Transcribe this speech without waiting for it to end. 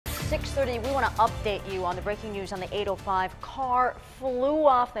6:30, we want to update you on the breaking news on the 805. Car flew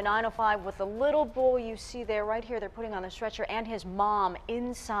off the 905 with the little boy you see there right here. They're putting on the stretcher and his mom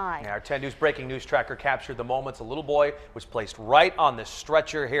inside. Our 10 News breaking news tracker captured the moments. A little boy was placed right on the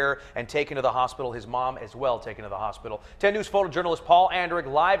stretcher here and taken to the hospital. His mom as well taken to the hospital. 10 News photojournalist Paul Andrick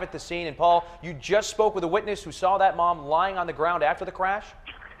live at the scene. And Paul, you just spoke with a witness who saw that mom lying on the ground after the crash?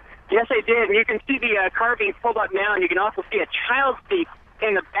 Yes, I did. And you can see the car being pulled up now, and you can also see a child's seat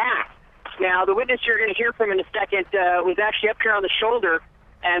in the back. Now, the witness you're going to hear from in a second was actually up here on the shoulder,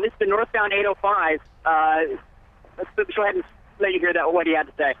 and this is the northbound 805. Let's go ahead and let you hear what he had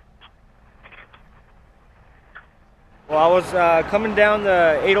to say. Well, I was coming down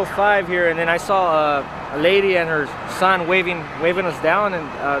the 805 here, and then I saw a lady and her son waving us down, and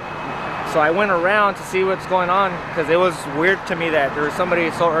so I went around to see what's going on, because it was weird to me that there was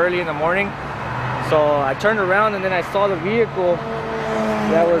somebody so early in the morning. So I turned around, and then I saw the vehicle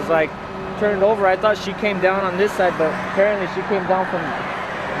that was like turned over. I thought she came down on this side, but apparently she came down from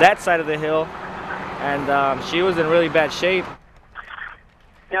that side of the hill, and she was in really bad shape.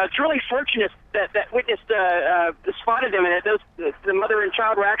 Now, it's really fortunate that witness spotted them, and that the mother and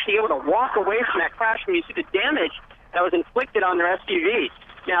child were actually able to walk away from that crash. When you see the damage that was inflicted on their SUV.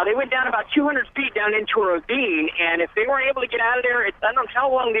 Now, they went down about 200 feet down into a ravine, and if they weren't able to get out of there, I don't know how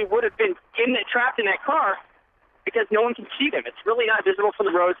long they would have been trapped in that car, because no one can see them. It's really not visible from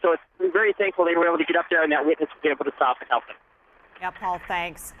the road, so we're very thankful they were able to get up there and that witness was able to stop and help them. Yeah, Paul,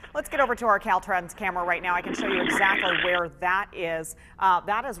 thanks. Let's get over to our Caltrans camera right now. I can show you exactly where that is.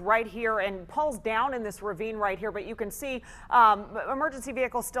 That is right here, and Paul's down in this ravine right here, but you can see emergency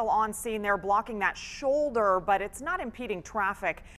vehicles still on scene there blocking that shoulder, but it's not impeding traffic.